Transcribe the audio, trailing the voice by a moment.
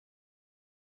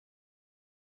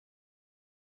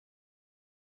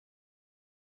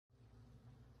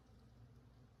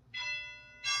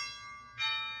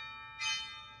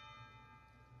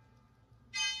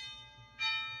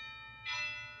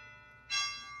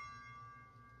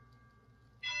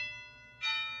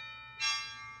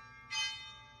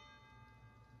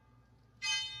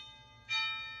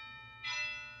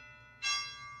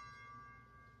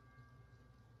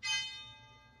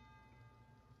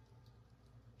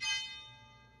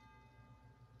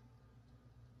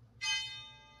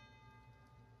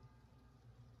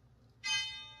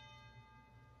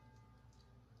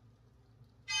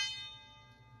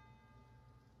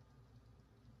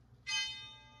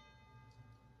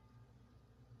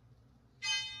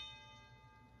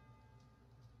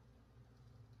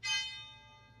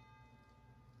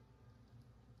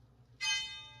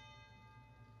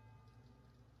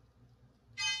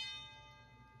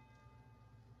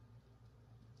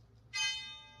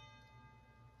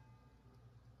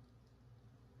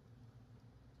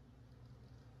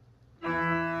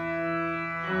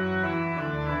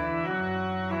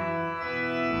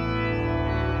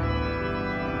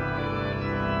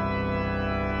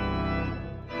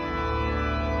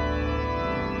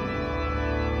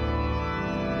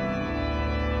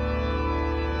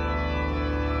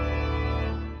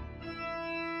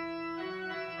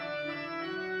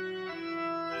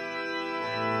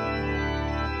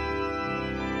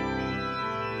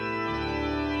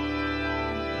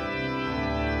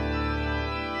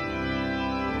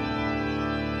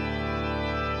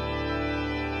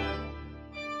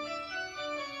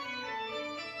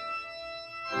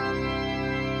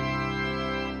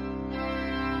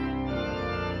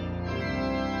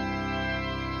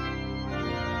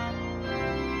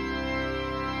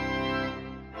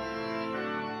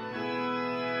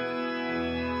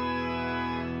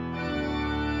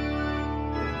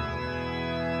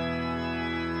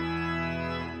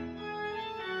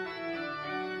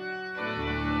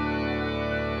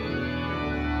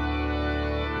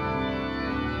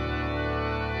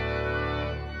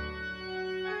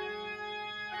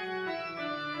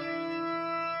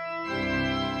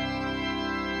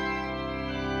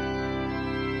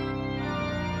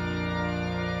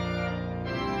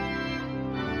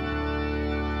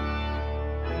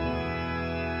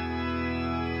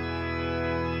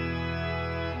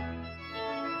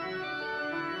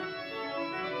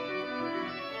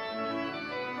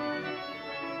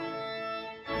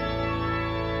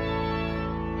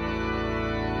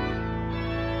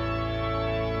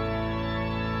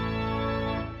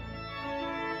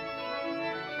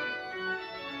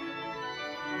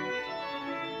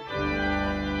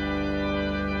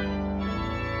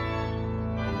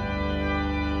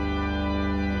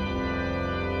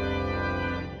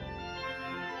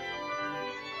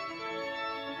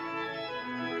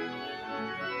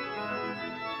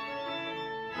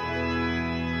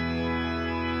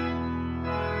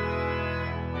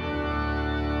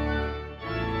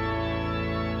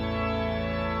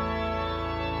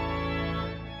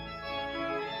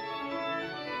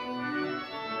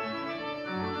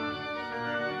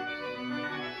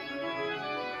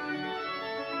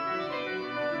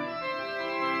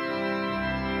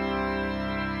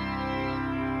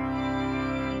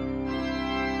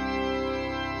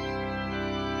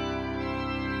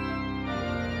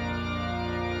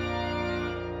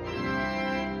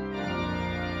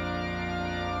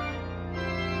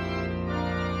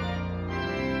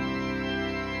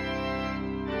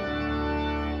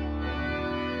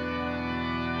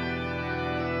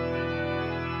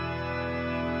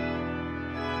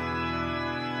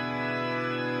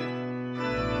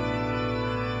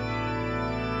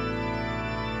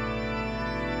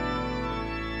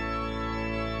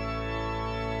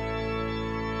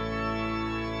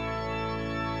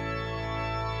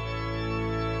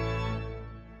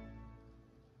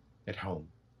at home.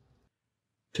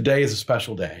 Today is a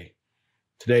special day.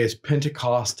 Today is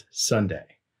Pentecost Sunday.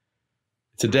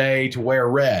 It's a day to wear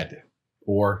red,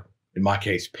 or in my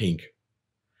case, pink.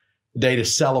 A day to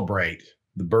celebrate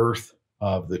the birth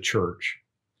of the church,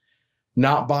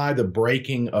 not by the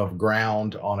breaking of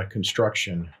ground on a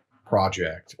construction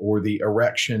project or the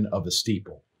erection of a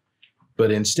steeple,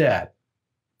 but instead,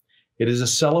 it is a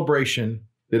celebration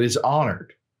that is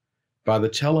honored by the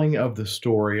telling of the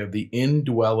story of the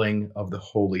indwelling of the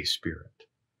Holy Spirit,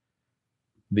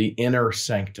 the inner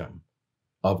sanctum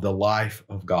of the life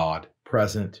of God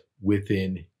present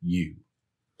within you.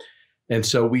 And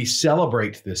so we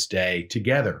celebrate this day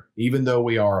together, even though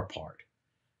we are apart.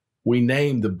 We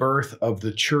name the birth of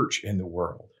the church in the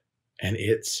world and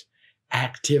its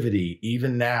activity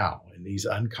even now in these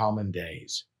uncommon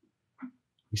days.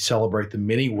 We celebrate the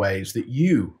many ways that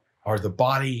you are the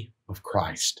body of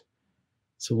Christ.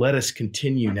 So let us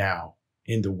continue now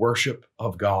in the worship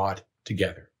of God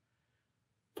together.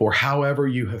 For however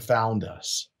you have found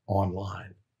us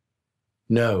online,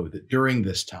 know that during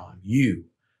this time you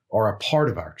are a part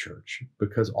of our church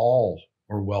because all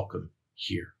are welcome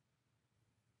here.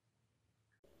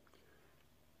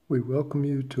 We welcome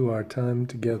you to our time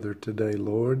together today,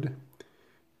 Lord.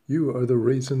 You are the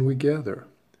reason we gather.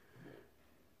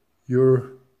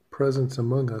 Your presence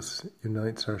among us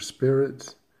unites our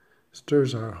spirits,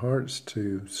 stirs our hearts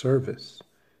to service,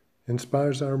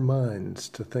 inspires our minds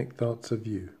to think thoughts of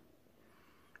you.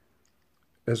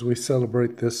 As we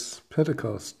celebrate this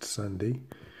Pentecost Sunday,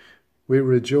 we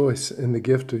rejoice in the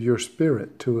gift of your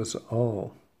Spirit to us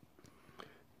all.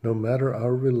 No matter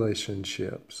our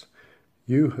relationships,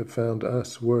 you have found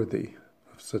us worthy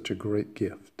of such a great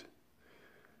gift.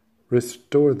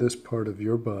 Restore this part of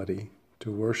your body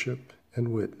to worship and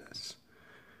witness,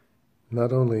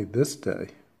 not only this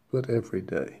day, but every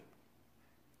day.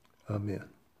 Amen.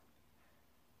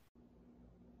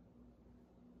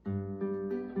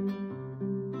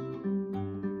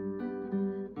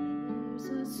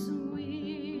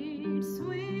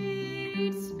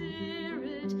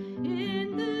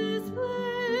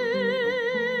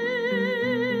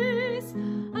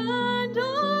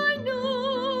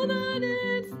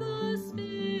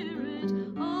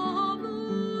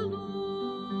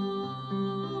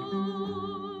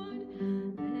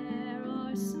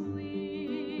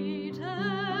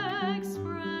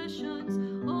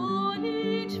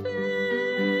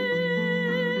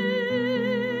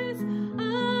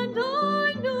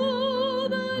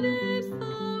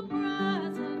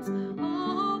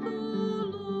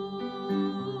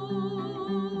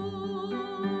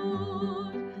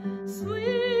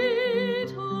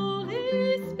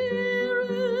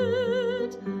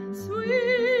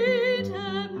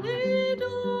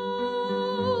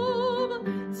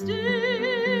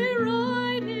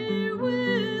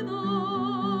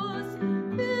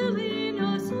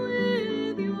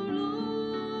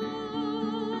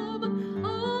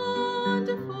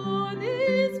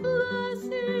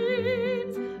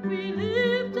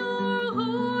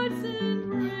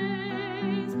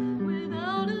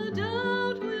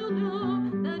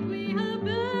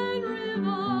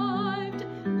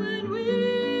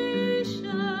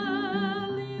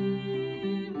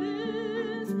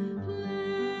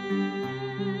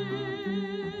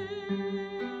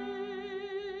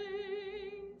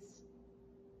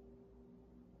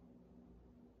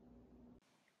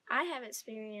 I have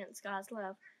experienced God's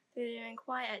love through doing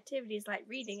quiet activities like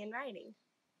reading and writing.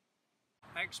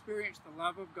 I experience the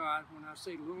love of God when I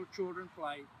see little children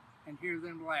play and hear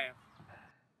them laugh.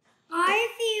 I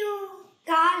feel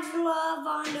God's love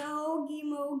on the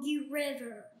Ogie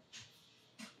River.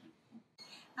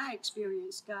 I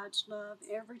experience God's love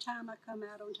every time I come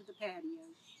out onto the patio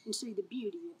and see the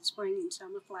beauty of the spring and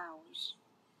summer flowers.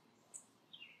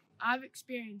 I've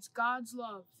experienced God's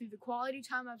love through the quality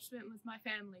time I've spent with my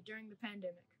family during the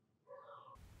pandemic.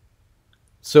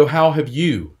 So how have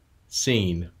you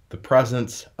seen the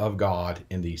presence of God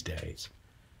in these days?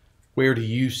 Where do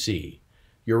you see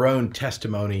your own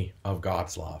testimony of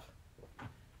God's love?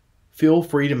 Feel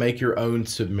free to make your own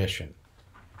submission,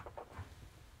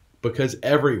 because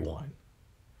everyone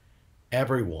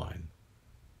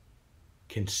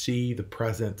can see the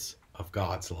presence of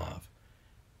God's love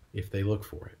if they look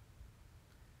for it.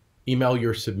 Email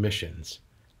your submissions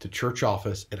to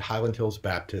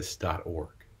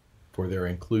churchoffice@highlandhillsbaptist.org for their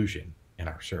inclusion in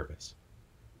our service.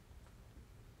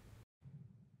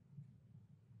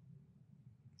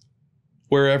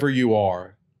 Wherever you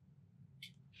are,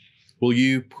 will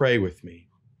you pray with me?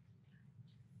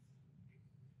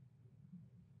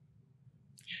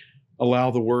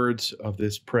 Allow the words of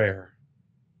this prayer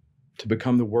to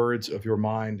become the words of your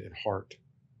mind and heart.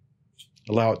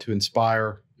 Allow it to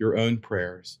inspire your own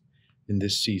prayers in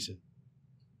this season.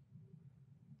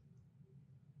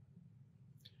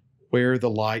 Where the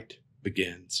light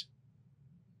begins.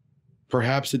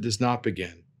 Perhaps it does not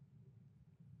begin.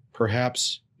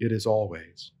 Perhaps it is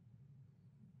always.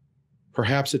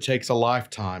 Perhaps it takes a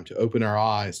lifetime to open our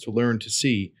eyes to learn to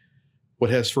see what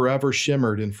has forever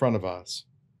shimmered in front of us.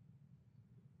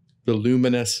 The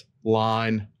luminous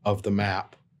line of the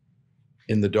map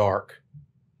in the dark.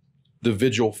 The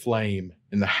vigil flame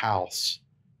in the house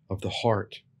of the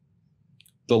heart.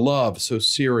 The love so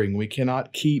searing we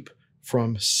cannot keep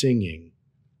from singing.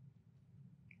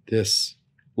 This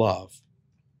love,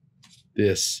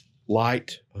 this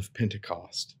light of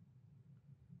Pentecost.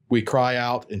 We cry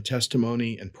out in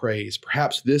testimony and praise.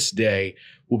 Perhaps this day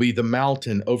will be the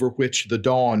mountain over which the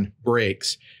dawn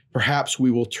breaks. Perhaps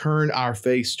we will turn our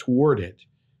face toward it,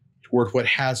 toward what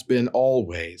has been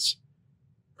always.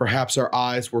 Perhaps our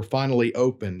eyes were finally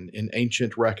open in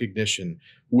ancient recognition,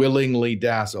 willingly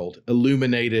dazzled,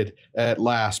 illuminated at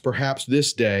last. Perhaps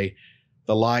this day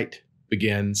the light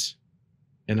begins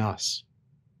in us.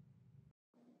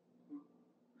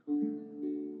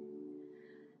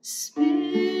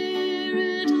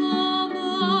 Spirit of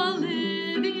the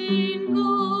living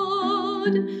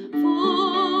God,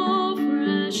 fall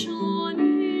fresh on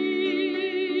me.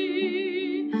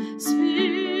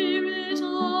 Spirit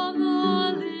of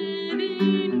the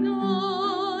living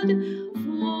God,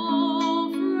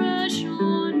 fall fresh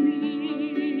on me.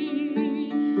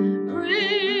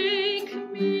 Break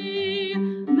me,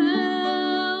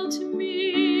 melt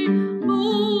me,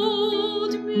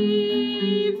 mold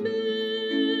me,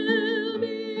 fill me.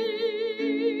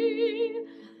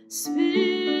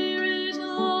 Spirit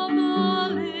of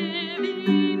the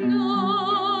living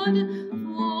God,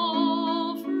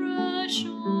 fall fresh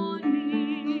on me.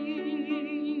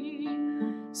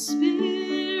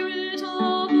 Spirit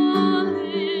of the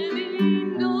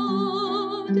living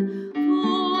God,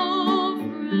 fall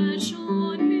fresh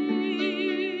on me.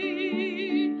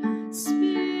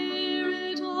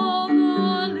 Spirit of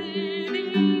the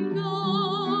living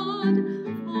God,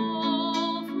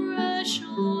 fall fresh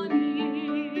on me.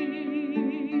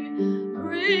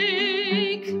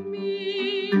 Break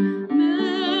me,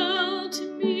 melt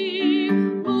me,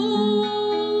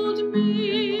 mold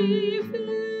me,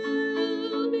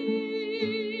 fill me.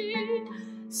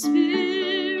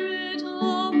 Spirit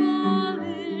of the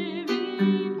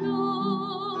living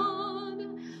God,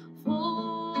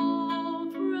 fall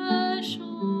fresh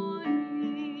on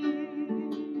me.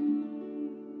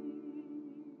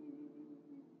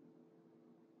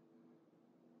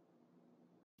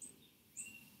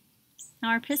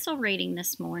 Our epistle reading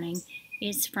this morning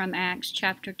is from Acts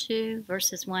chapter 2,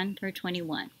 verses 1 through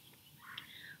 21.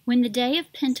 When the day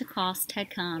of Pentecost had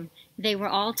come, they were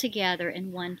all together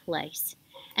in one place.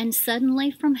 And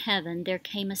suddenly from heaven there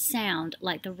came a sound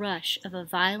like the rush of a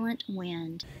violent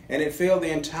wind. And it filled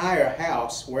the entire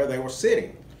house where they were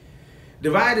sitting.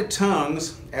 Divided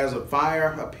tongues as of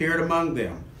fire appeared among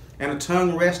them, and a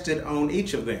tongue rested on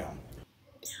each of them.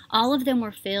 All of them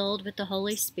were filled with the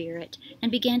Holy Spirit and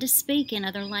began to speak in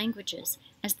other languages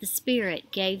as the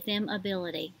Spirit gave them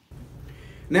ability.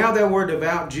 Now there were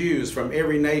devout Jews from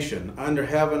every nation under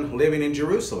heaven living in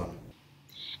Jerusalem.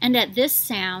 And at this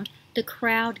sound the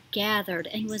crowd gathered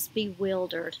and was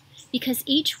bewildered, because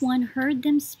each one heard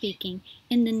them speaking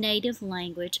in the native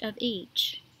language of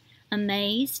each.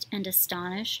 Amazed and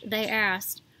astonished, they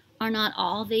asked, "Are not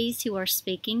all these who are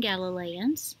speaking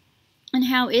Galileans? And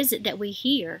how is it that we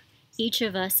hear, each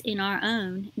of us in our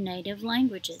own native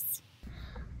languages?"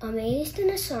 Amazed and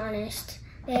astonished,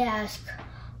 they ask,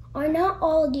 "Are not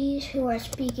all these who are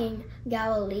speaking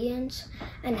Galileans?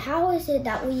 And how is it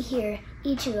that we hear,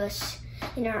 each of us,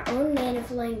 in our own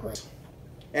native language?"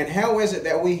 And how is it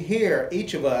that we hear,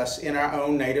 each of us, in our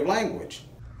own native language?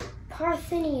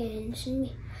 Parthians,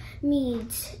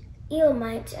 Medes,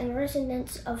 Elamites, and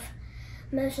residents of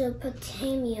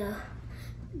Mesopotamia,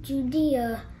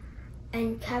 Judea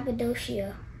and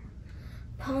Cappadocia,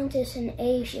 Pontus and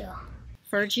Asia,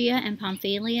 Phrygia and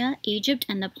Pamphylia, Egypt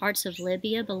and the parts of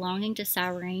Libya belonging to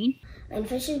Cyrene, and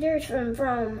visitors from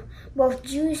Rome, both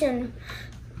Jews and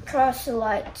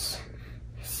proselytes,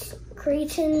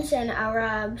 Cretans and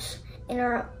Arabs. In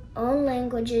our own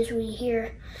languages we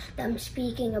hear them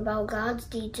speaking about God's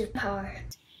deeds of power.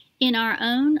 In our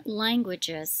own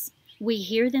languages, we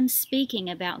hear them speaking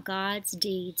about God's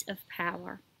deeds of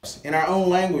power. In our own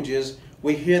languages,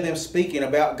 we hear them speaking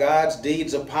about God's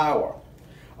deeds of power.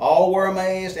 All were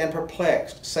amazed and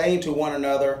perplexed, saying to one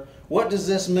another, "What does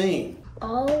this mean?"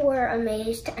 All were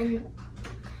amazed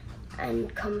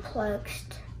and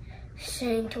complexed,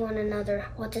 saying to one another,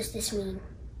 "What does this mean?"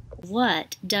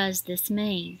 What does this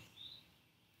mean?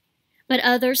 But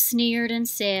others sneered and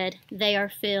said, "They are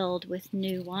filled with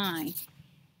new wine."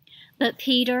 But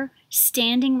Peter,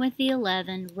 standing with the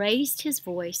 11, raised his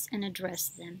voice and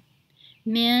addressed them.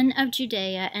 "Men of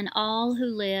Judea and all who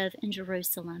live in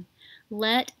Jerusalem,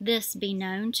 let this be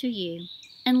known to you,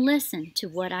 and listen to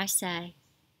what I say.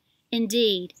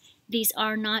 Indeed, these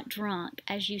are not drunk,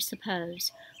 as you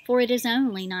suppose, for it is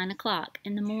only 9 o'clock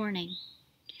in the morning.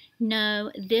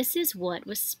 No, this is what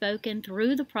was spoken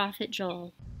through the prophet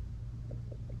Joel.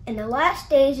 In the last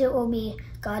days it will be,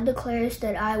 God declares,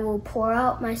 that I will pour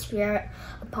out my Spirit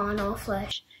upon all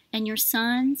flesh. And your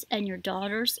sons and your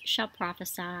daughters shall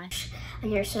prophesy.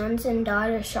 And your sons and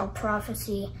daughters shall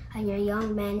prophesy, and your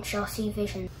young men shall see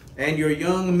visions. And your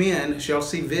young men shall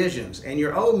see visions, and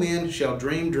your old men shall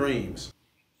dream dreams.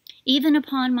 Even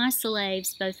upon my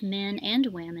slaves, both men and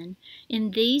women,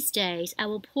 in these days I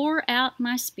will pour out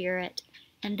my Spirit,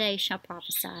 and they shall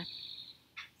prophesy.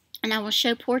 And I will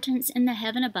show portents in the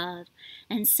heaven above,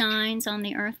 and signs on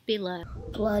the earth below.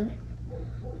 Blood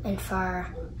and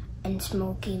fire and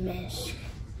smoky mist.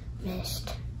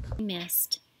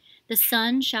 The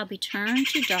sun shall be turned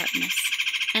to darkness,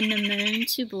 and the moon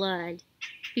to blood,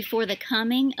 before the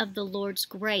coming of the Lord's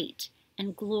great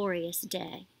and glorious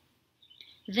day.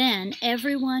 Then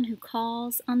everyone who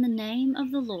calls on the name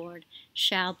of the Lord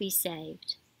shall be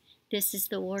saved. This is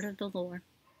the word of the Lord.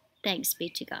 Thanks be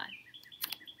to God.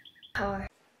 Power.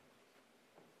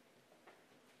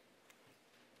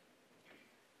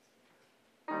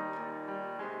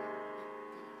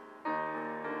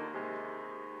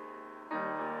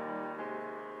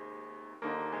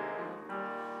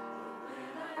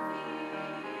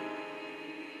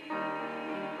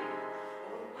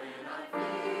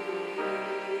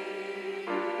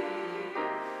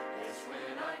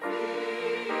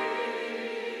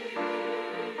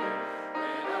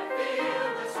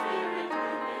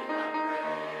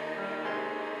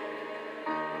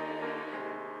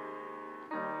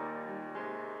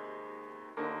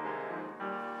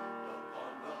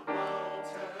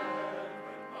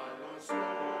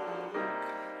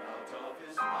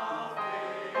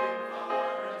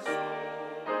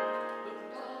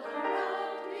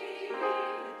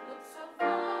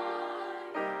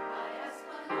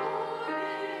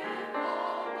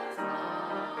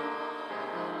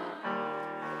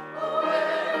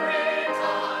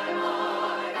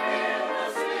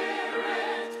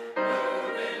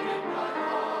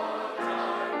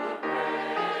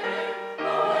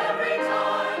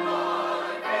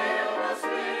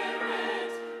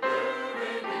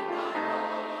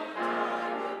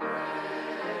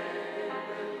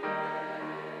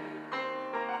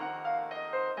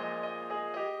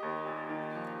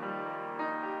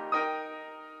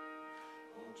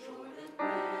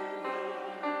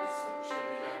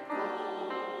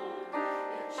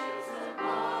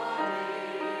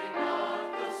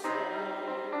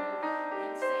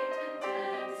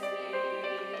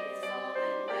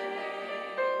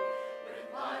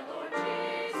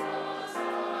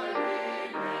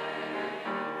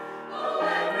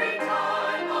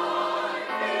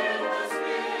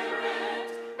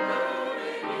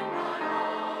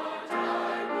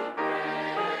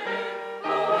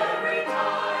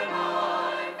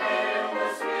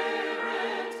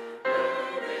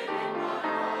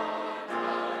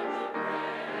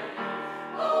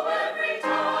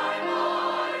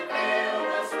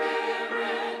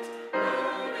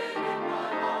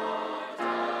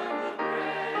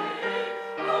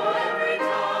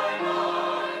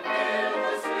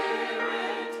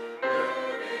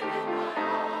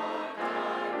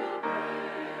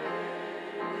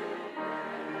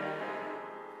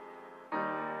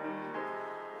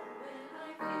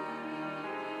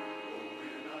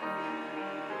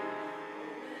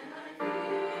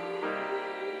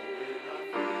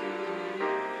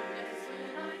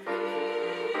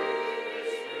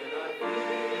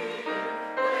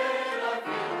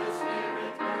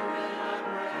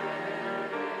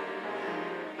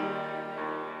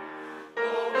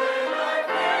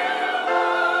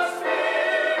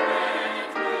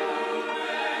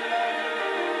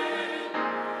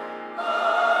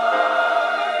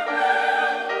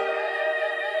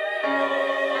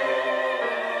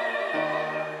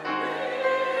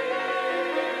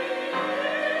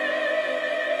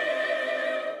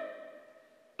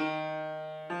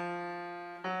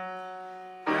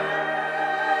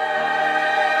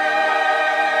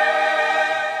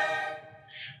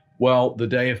 Well, the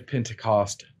day of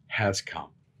Pentecost has come,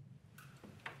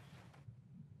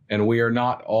 and we are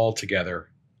not all together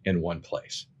in one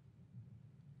place.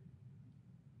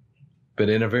 but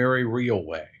in a very real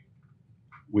way,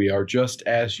 we are just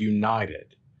as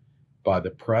united by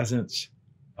the presence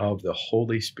of the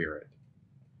Holy Spirit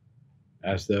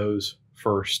as those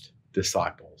first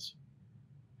disciples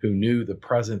who knew the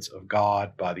presence of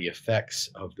God by the effects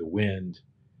of the wind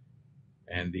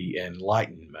and the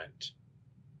enlightenment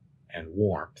and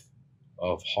warmth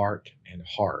of heart and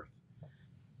hearth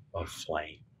of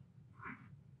flame.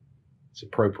 It's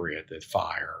appropriate that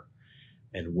fire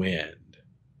and wind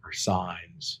are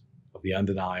signs of the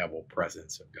undeniable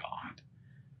presence of God.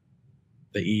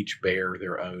 They each bear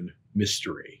their own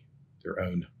mystery, their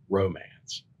own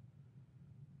romance.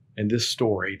 And this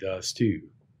story does too.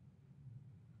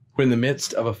 When in the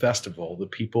midst of a festival, the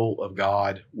people of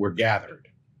God were gathered,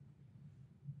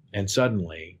 and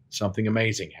suddenly something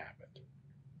amazing happened.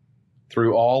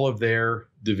 Through all of their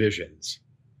divisions,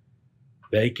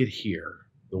 they could hear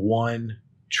the one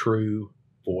true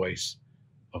voice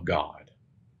of God.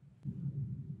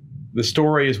 The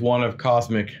story is one of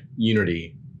cosmic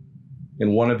unity,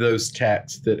 and one of those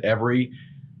texts that every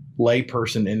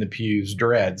layperson in the pews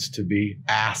dreads to be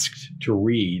asked to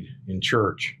read in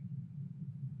church.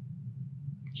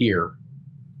 Here,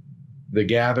 the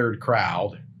gathered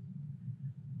crowd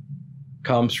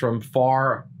comes from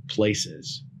far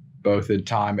places, both in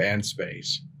time and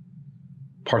space.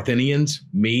 Parthians,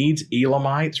 Medes,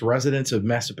 Elamites, residents of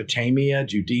Mesopotamia,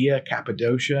 Judea,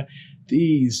 Cappadocia,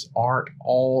 these aren't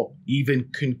all even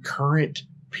concurrent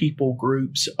people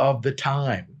groups of the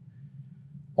time.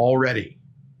 Already,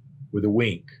 with a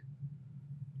wink,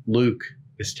 Luke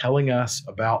is telling us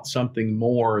about something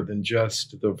more than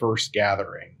just the first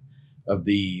gathering of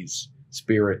these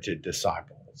spirited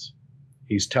disciples.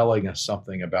 He's telling us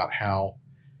something about how,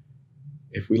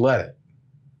 if we let it,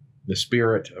 the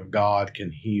Spirit of God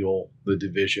can heal the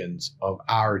divisions of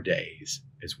our days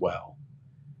as well,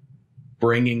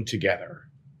 bringing together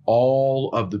all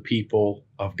of the people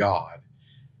of God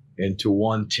into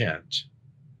one tent,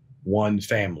 one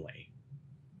family,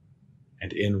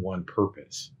 and in one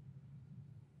purpose,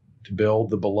 to build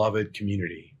the beloved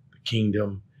community, the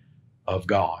kingdom of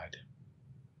God.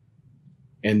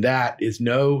 And that is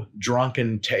no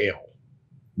drunken tale,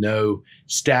 no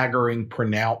staggering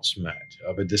pronouncement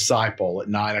of a disciple at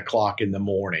 9 o'clock in the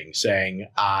morning saying,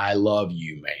 "I love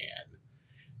you, man."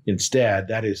 Instead,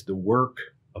 that is the work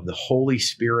of the Holy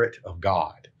Spirit of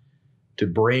God to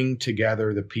bring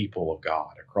together the people of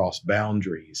God across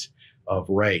boundaries of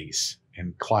race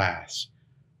and class,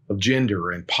 of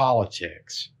gender and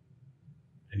politics,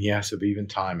 and yes, of even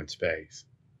time and space.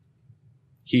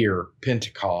 Here,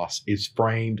 Pentecost is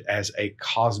framed as a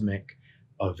cosmic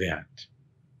event,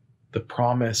 the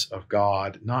promise of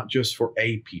God, not just for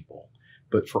a people,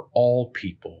 but for all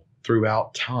people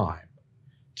throughout time,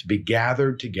 to be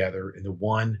gathered together in the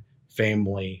one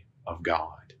family of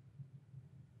God.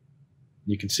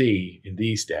 You can see in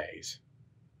these days,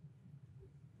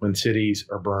 when cities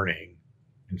are burning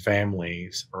and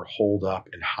families are holed up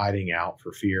and hiding out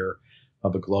for fear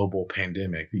of a global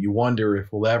pandemic, that you wonder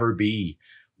if we'll ever be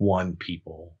one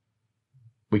people.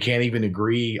 We can't even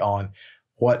agree on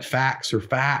what facts are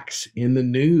facts in the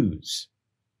news.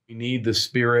 We need the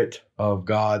Spirit of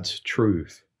God's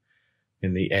truth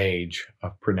in the age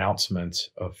of pronouncements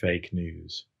of fake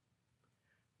news.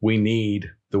 We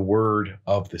need the word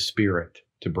of the Spirit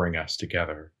to bring us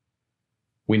together.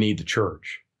 We need the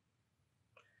church.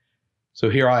 So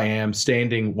here I am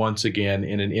standing once again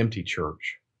in an empty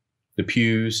church. The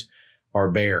pews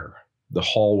are bare. The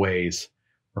hallways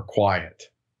are quiet.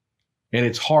 And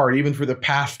it's hard, even for the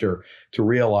pastor, to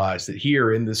realize that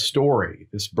here in this story,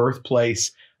 this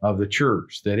birthplace of the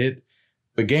church, that it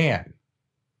began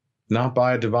not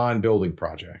by a divine building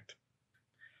project,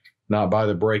 not by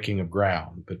the breaking of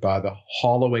ground, but by the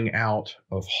hollowing out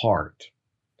of heart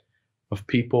of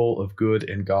people of good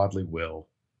and godly will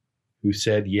who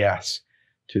said yes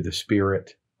to the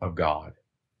Spirit of God.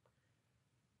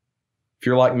 If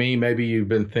you're like me, maybe you've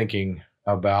been thinking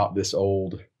about this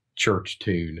old church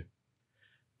tune.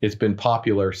 It's been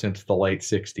popular since the late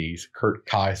 60s. Kurt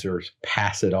Kaiser's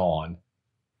Pass It On.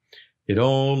 It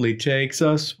only takes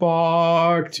a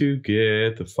spark to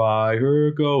get the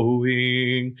fire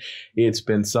going. It's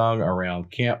been sung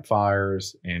around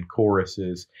campfires and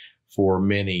choruses for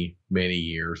many, many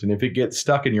years. And if it gets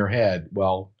stuck in your head,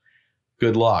 well,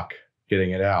 good luck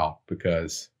getting it out,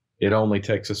 because it only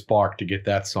takes a spark to get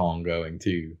that song going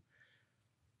too.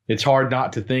 It's hard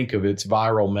not to think of its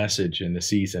viral message in the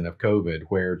season of COVID,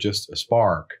 where just a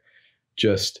spark,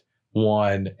 just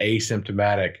one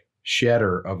asymptomatic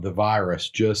shedder of the virus,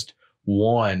 just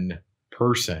one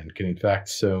person can infect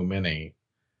so many.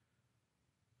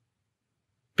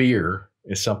 Fear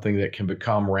is something that can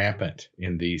become rampant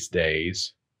in these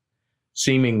days,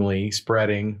 seemingly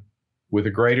spreading with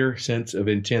a greater sense of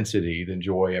intensity than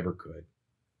joy ever could.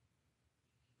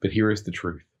 But here is the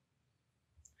truth,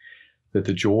 that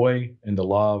the joy and the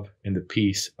love and the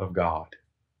peace of God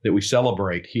that we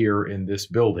celebrate here in this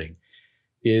building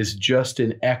is just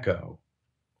an echo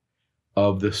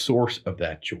of the source of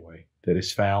that joy that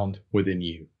is found within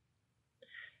you.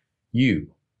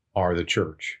 You are the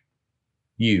church.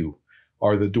 You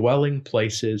are the dwelling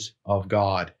places of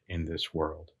God in this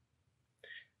world.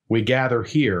 We gather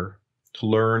here to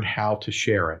learn how to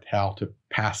share it, how to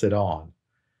pass it on.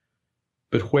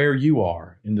 But where you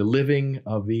are in the living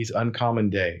of these uncommon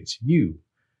days, you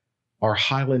are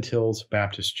Highland Hills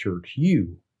Baptist Church.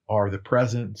 You are the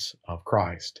presence of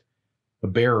Christ, the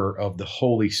bearer of the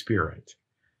Holy Spirit.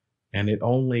 And it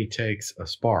only takes a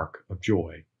spark of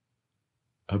joy,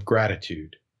 of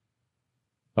gratitude,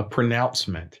 a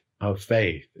pronouncement of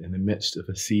faith in the midst of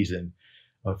a season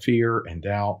of fear and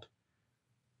doubt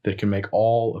that can make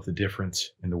all of the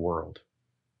difference in the world.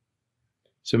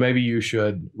 So maybe you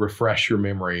should refresh your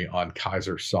memory on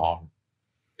Kaiser's song.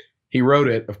 He wrote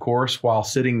it, of course, while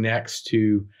sitting next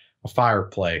to a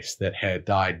fireplace that had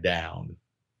died down,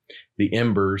 the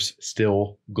embers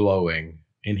still glowing,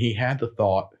 and he had the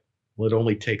thought, well, it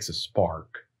only takes a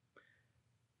spark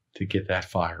to get that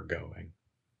fire going.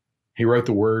 He wrote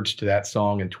the words to that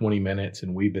song in 20 minutes,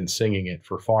 and we've been singing it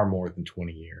for far more than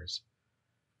 20 years.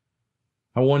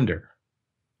 I wonder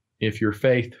if your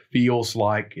faith feels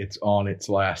like it's on its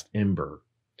last ember,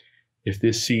 if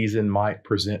this season might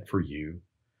present for you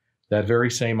that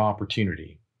very same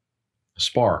opportunity, a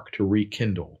spark to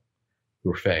rekindle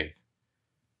your faith,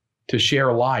 to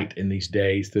share light in these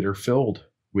days that are filled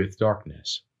with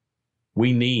darkness.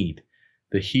 We need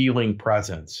the healing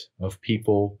presence of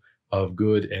people of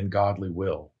good and godly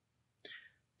will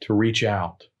to reach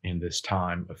out in this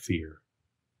time of fear,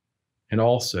 and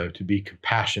also to be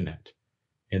compassionate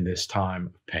in this time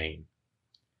of pain.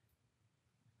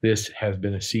 This has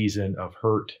been a season of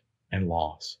hurt and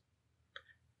loss.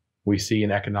 We see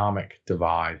an economic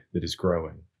divide that is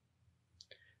growing.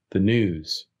 The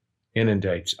news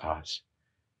inundates us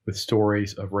with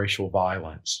stories of racial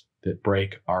violence that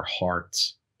break our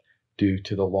hearts due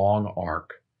to the long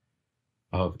arc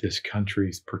of this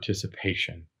country's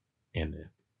participation in it.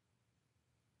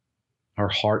 Our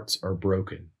hearts are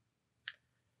broken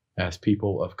as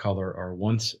people of color are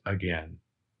once again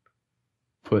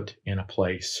put in a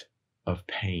place of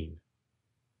pain,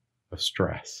 of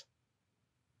stress.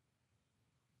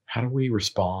 How do we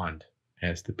respond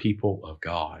as the people of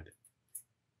God?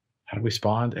 How do we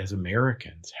respond as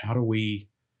Americans? How do we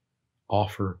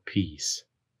offer peace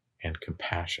and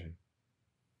compassion?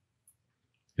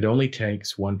 It only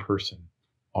takes one person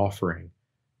offering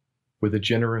with a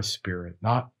generous spirit,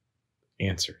 not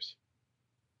answers,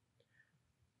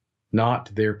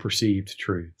 not their perceived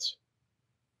truths,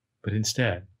 but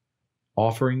instead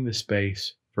offering the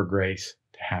space for grace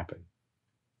to happen,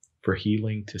 for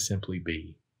healing to simply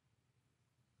be,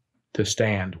 to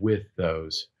stand with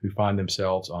those who find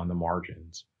themselves on the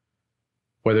margins,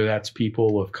 whether that's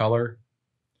people of color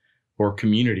or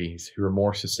communities who are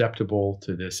more susceptible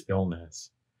to this illness,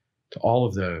 to all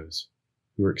of those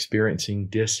who are experiencing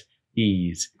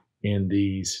dis-ease in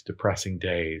these depressing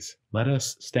days. Let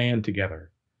us stand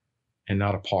together and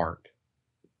not apart,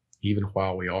 even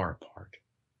while we are apart.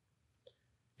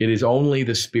 It is only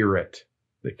the Spirit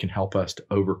that can help us to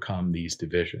overcome these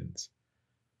divisions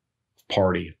of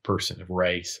party, of person, of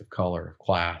race, of color, of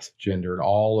class, of gender, and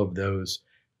all of those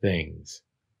things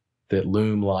that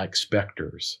loom like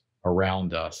specters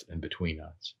around us and between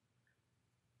us.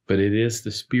 But it is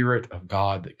the Spirit of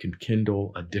God that can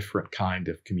kindle a different kind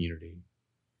of community,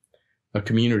 a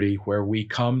community where we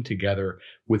come together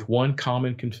with one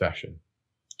common confession: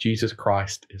 Jesus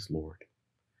Christ is Lord,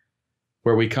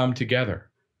 where we come together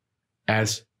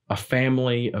as a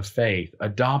family of faith,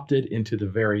 adopted into the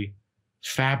very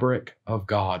fabric of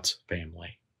God's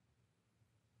family.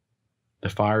 The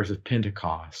fires of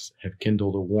Pentecost have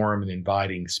kindled a warm and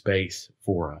inviting space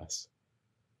for us,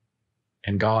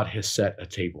 and God has set a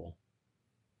table.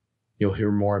 You'll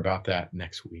hear more about that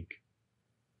next week.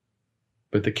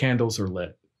 But the candles are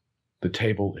lit, the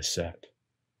table is set,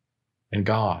 and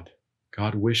God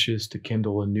wishes to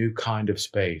kindle a new kind of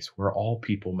space where all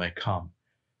people may come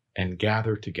and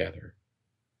gather together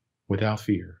without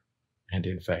fear and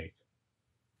in faith.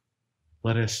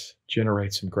 Let us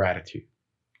generate some gratitude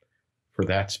for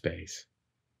that space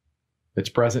that's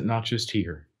present not just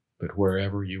here, but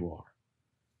wherever you are.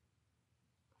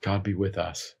 God be with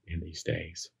us in these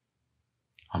days.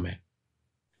 Amen.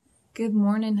 Good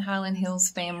morning, Highland Hills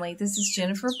family. This is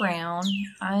Jennifer Brown.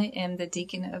 I am the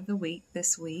Deacon of the Week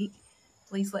this week.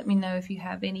 Please let me know if you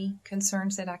have any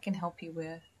concerns that I can help you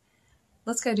with.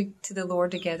 Let's go to the Lord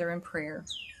together in prayer.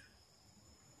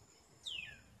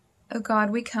 Oh God,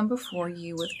 we come before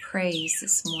you with praise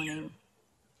this morning.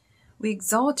 We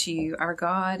exalt you, our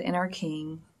God and our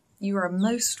King. You are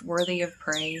most worthy of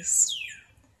praise.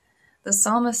 The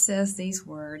psalmist says these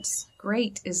words,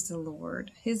 "Great is the Lord,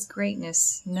 his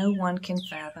greatness no one can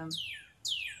fathom."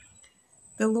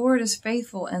 The Lord is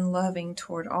faithful and loving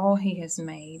toward all he has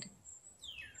made.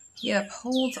 He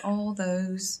upholds all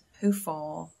those who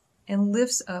fall and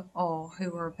lifts up all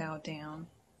who are bowed down.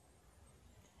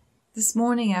 This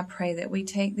morning I pray that we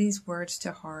take these words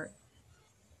to heart.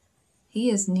 He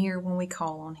is near when we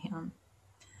call on him.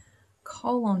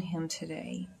 Call on him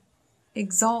today.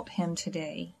 Exalt him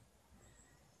today.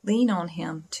 Lean on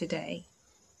him today.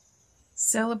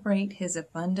 Celebrate his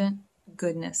abundant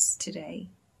goodness today.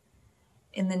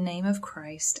 In the name of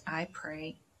Christ, I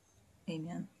pray.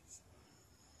 Amen.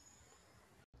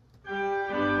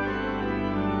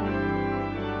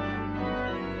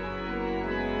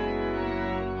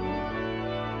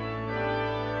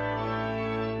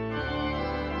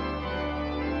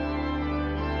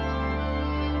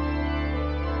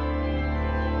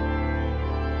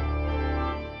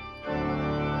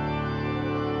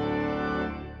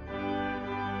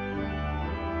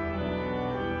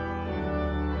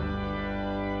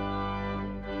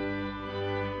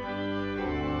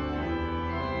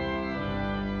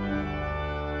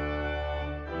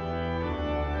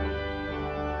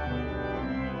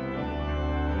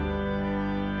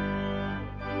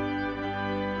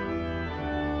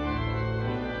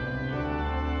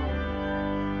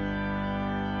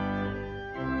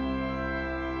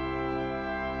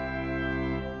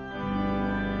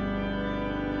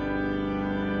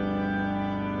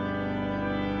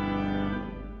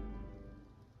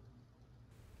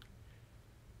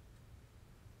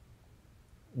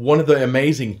 One of the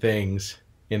amazing things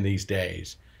in these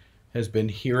days has been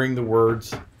hearing the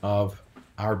words of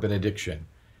our benediction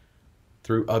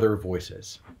through other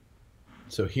voices.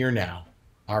 So hear now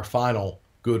our final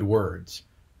good words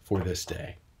for this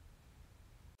day.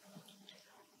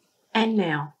 And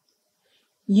now,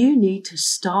 you need to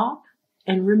stop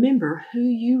and remember who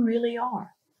you really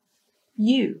are.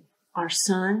 You are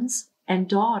sons and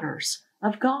daughters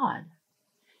of God.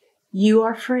 You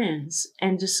are friends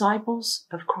and disciples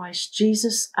of Christ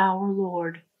Jesus our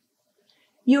Lord.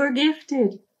 You are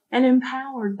gifted and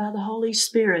empowered by the Holy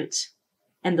Spirit,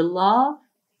 and the love,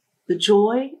 the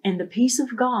joy, and the peace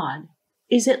of God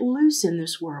is at loose in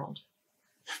this world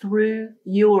through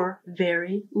your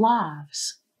very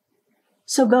lives.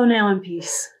 So go now in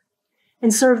peace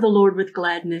and serve the Lord with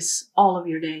gladness all of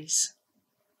your days.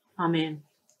 Amen.